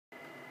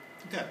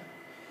Okay.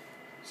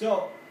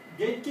 So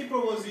Gatekeeper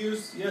was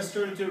used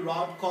yesterday to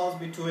route calls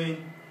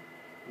between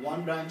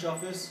one branch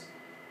office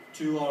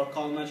to our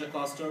call manager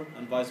cluster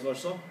and vice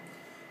versa.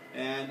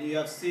 And you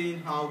have seen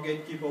how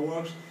Gatekeeper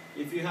works.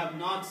 If you have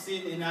not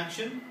seen in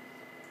action,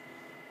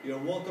 you're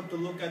welcome to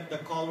look at the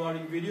call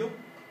routing video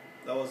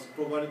that was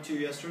provided to you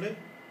yesterday.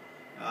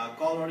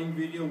 Call routing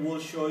video will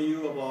show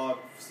you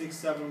about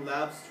 6-7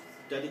 labs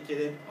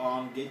dedicated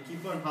on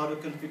Gatekeeper and how to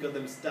configure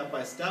them step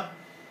by step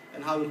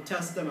and how to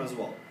test them as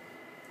well.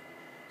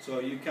 So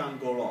you can't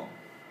go wrong.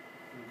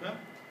 Okay?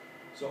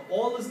 So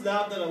all this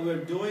lab that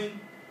we're doing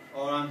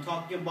or I'm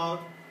talking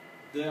about,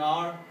 there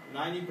are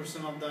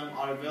 90% of them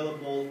are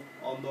available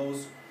on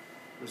those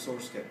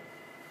resource kit.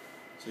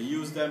 So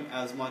use them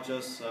as much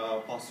as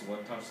possible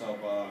in terms of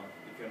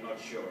if you're not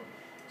sure.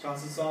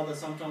 Chances are that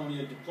sometime when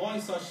you're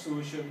deploying such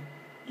solution,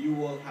 you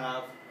will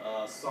have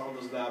some of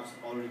those labs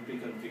already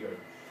pre-configured.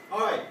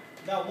 Alright,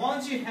 now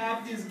once you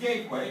have this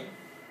gateway,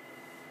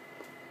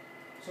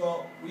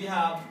 so we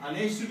have an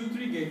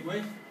H223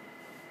 gateway,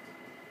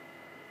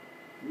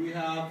 we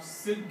have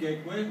SIP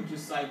gateway, which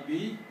is side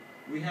B,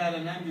 we had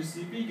an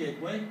MGCP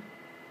gateway.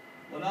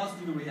 What else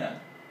do we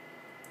have?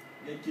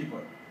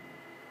 Gatekeeper.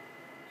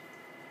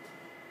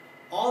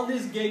 All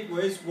these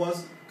gateways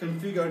was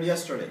configured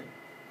yesterday.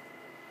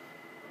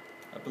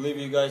 I believe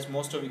you guys,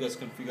 most of you guys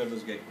configured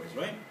those gateways,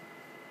 right?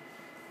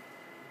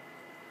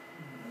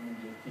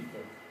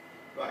 Gatekeeper.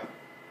 Right.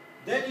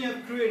 Then you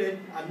have created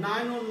a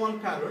 911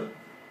 pattern.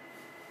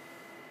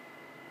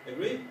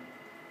 Agree?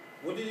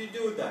 What did you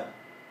do with that?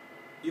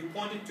 You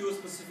pointed to a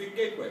specific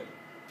gateway.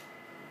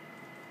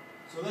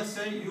 So let's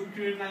say you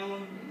create a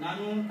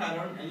 911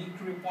 pattern and you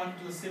pointed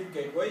to the SIP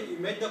gateway. You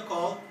made the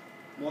call.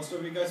 Most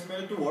of you guys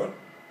made it to work.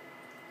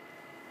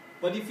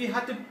 But if you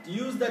had to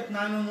use that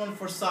 911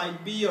 for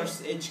side B or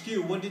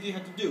HQ, what did you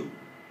have to do?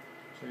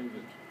 Change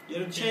it. You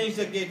had to change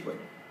the gateway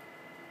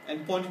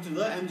and point it to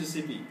the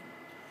MGCP.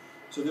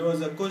 So there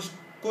was a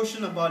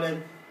question about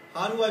it.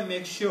 How do I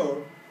make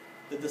sure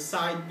that the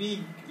side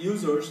B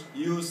users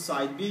use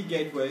side B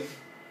gateway,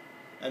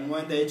 and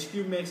when the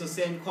HQ makes the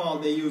same call,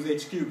 they use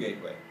HQ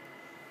gateway?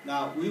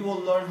 Now we will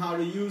learn how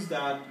to use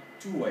that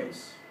two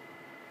ways.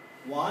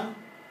 One,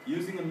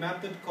 using a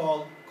method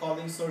called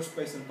calling source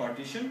space and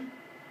partition.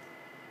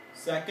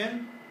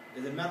 Second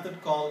is a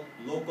method called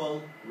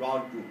local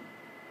route group.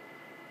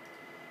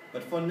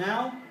 But for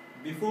now,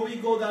 before we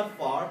go that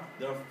far,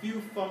 there are a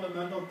few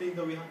fundamental things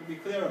that we have to be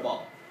clear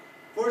about.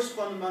 First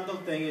fundamental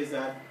thing is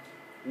that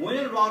when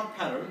a route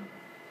pattern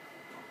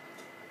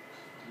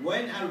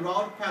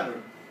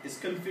is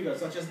configured,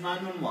 such as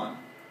 911,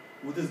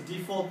 with its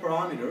default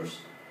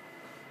parameters,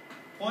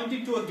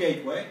 pointing to a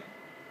gateway,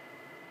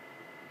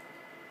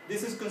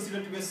 this is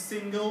considered to be a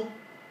single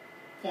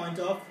point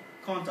of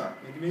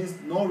contact. It means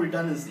no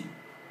redundancy.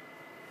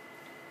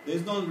 There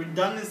is no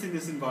redundancy in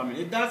this environment.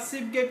 If that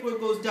SIP gateway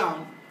goes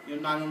down, your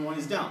 911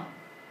 is down.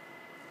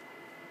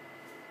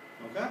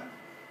 Okay?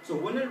 So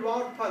when a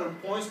route pattern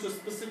points to a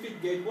specific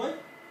gateway,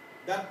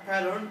 that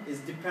pattern is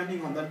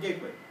depending on that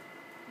gateway.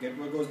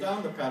 Gateway goes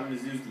down, the pattern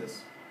is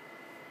useless.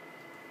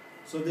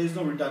 So there is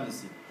no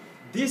redundancy.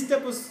 This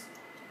type of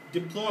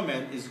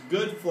deployment is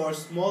good for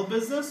small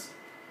business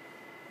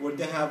where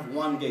they have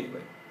one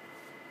gateway.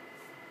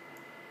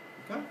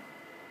 Okay?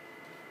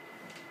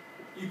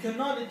 You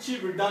cannot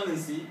achieve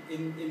redundancy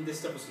in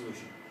this type of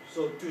solution.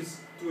 So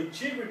to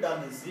achieve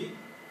redundancy,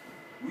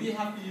 we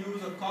have to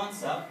use a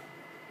concept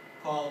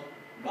called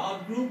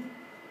route group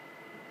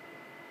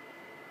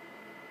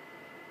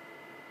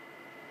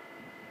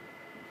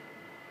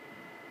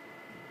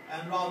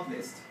and route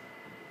list.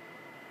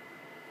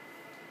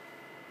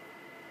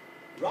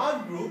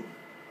 Route group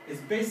is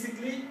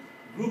basically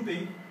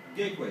grouping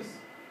gateways.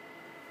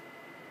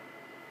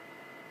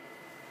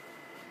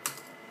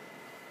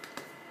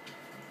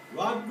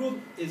 Route group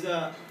is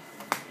a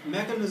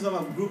mechanism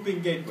of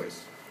grouping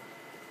gateways.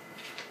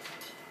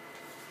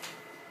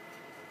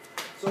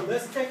 So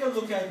let's take a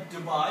look at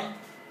Dubai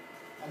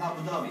and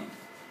Abu Dhabi.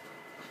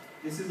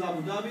 This is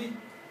Abu Dhabi,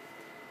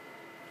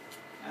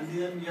 and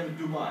then you have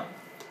Dubai.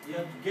 You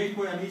have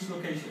gateway on each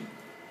location.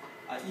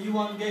 An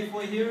E1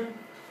 gateway here,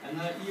 and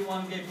an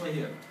E1 gateway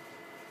here.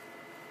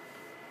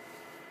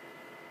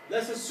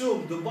 Let's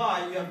assume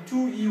Dubai, you have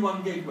two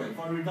E1 gateway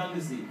for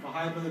redundancy, for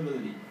high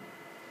availability.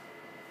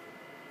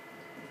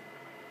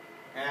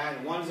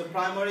 And one is a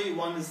primary,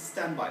 one is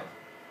standby.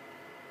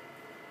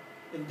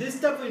 In this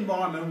type of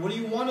environment, what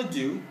you want to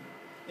do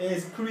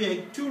is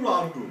create two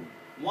route groups,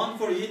 one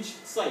for each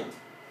site.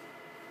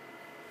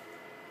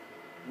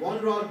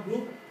 One route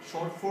group,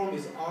 short form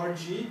is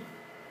RG,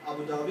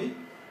 Abu Dhabi,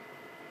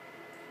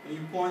 and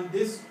you point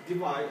this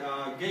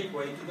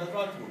gateway to that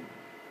route group.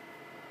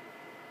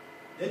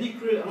 Then you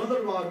create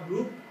another route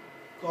group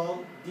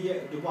called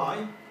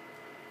Dubai,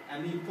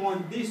 and you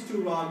point these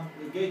two route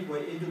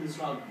gateway into this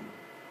route group.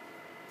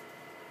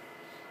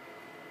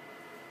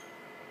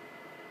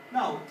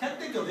 Now,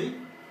 technically,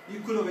 you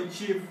could have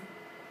achieved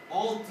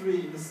all three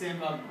in the same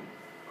route group.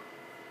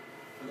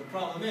 But the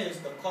problem is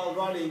the call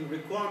routing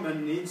requirement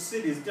in each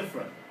city is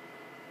different.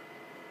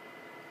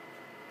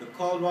 the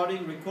call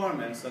routing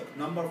requirements, the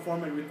number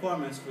format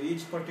requirements for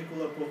each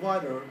particular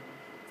provider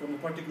from a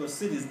particular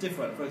city is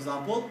different. For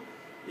example,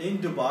 in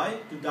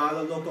Dubai, to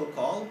dial a local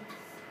call,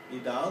 you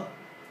dial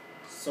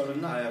 7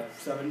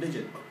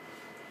 digit.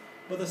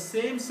 But the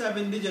same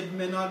 7 digit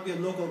may not be a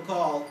local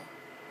call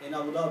in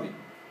Abu Dhabi.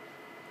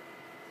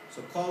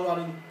 So call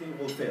routing thing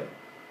will fail.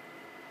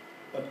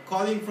 But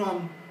calling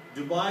from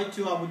Dubai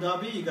to Abu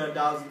Dhabi, you gotta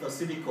dial the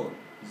city code,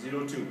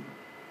 02.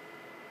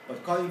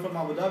 But calling from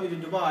Abu Dhabi to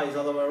Dubai is the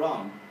other way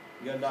around.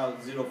 You gotta dial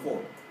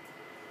 04.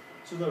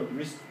 So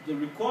the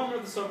requirement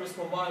of the service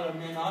provider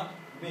may not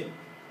meet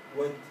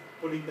with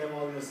putting them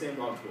all in the same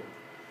route group.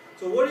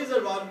 So what is a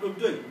route group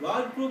doing?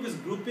 Route group is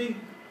grouping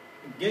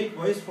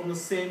gateways from the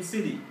same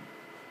city,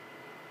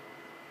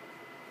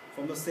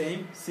 from the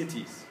same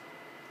cities,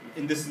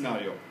 in this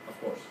scenario,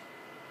 of course.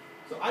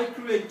 So I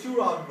create two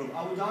route groups,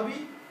 Abu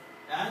Dhabi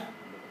and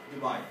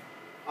Dubai.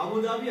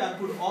 Abu Dhabi, I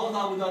put all the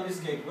Abu Dhabi's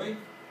gateway.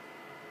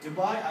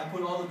 Dubai, I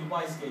put all the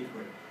Dubai's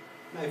gateway.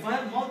 Now if I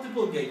have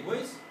multiple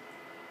gateways,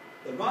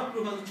 the route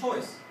group has a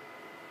choice.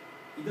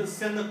 Either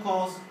send the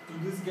calls to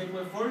this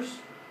gateway first,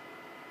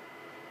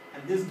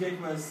 and this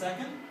gateway is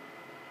second,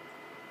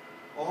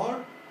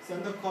 or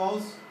send the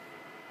calls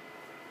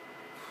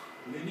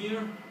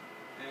linear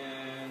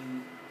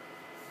and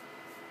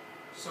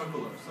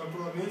circular.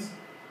 Circular means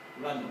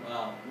random.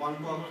 One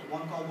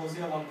call goes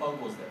here, one call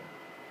goes there.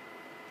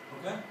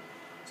 Okay?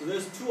 So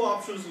there's two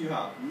options you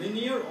have,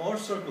 linear or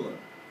circular.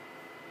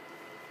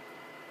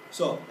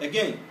 So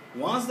again,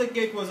 once the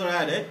gateways are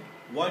added,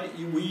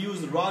 we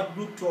use route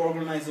group to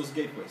organize those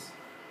gateways.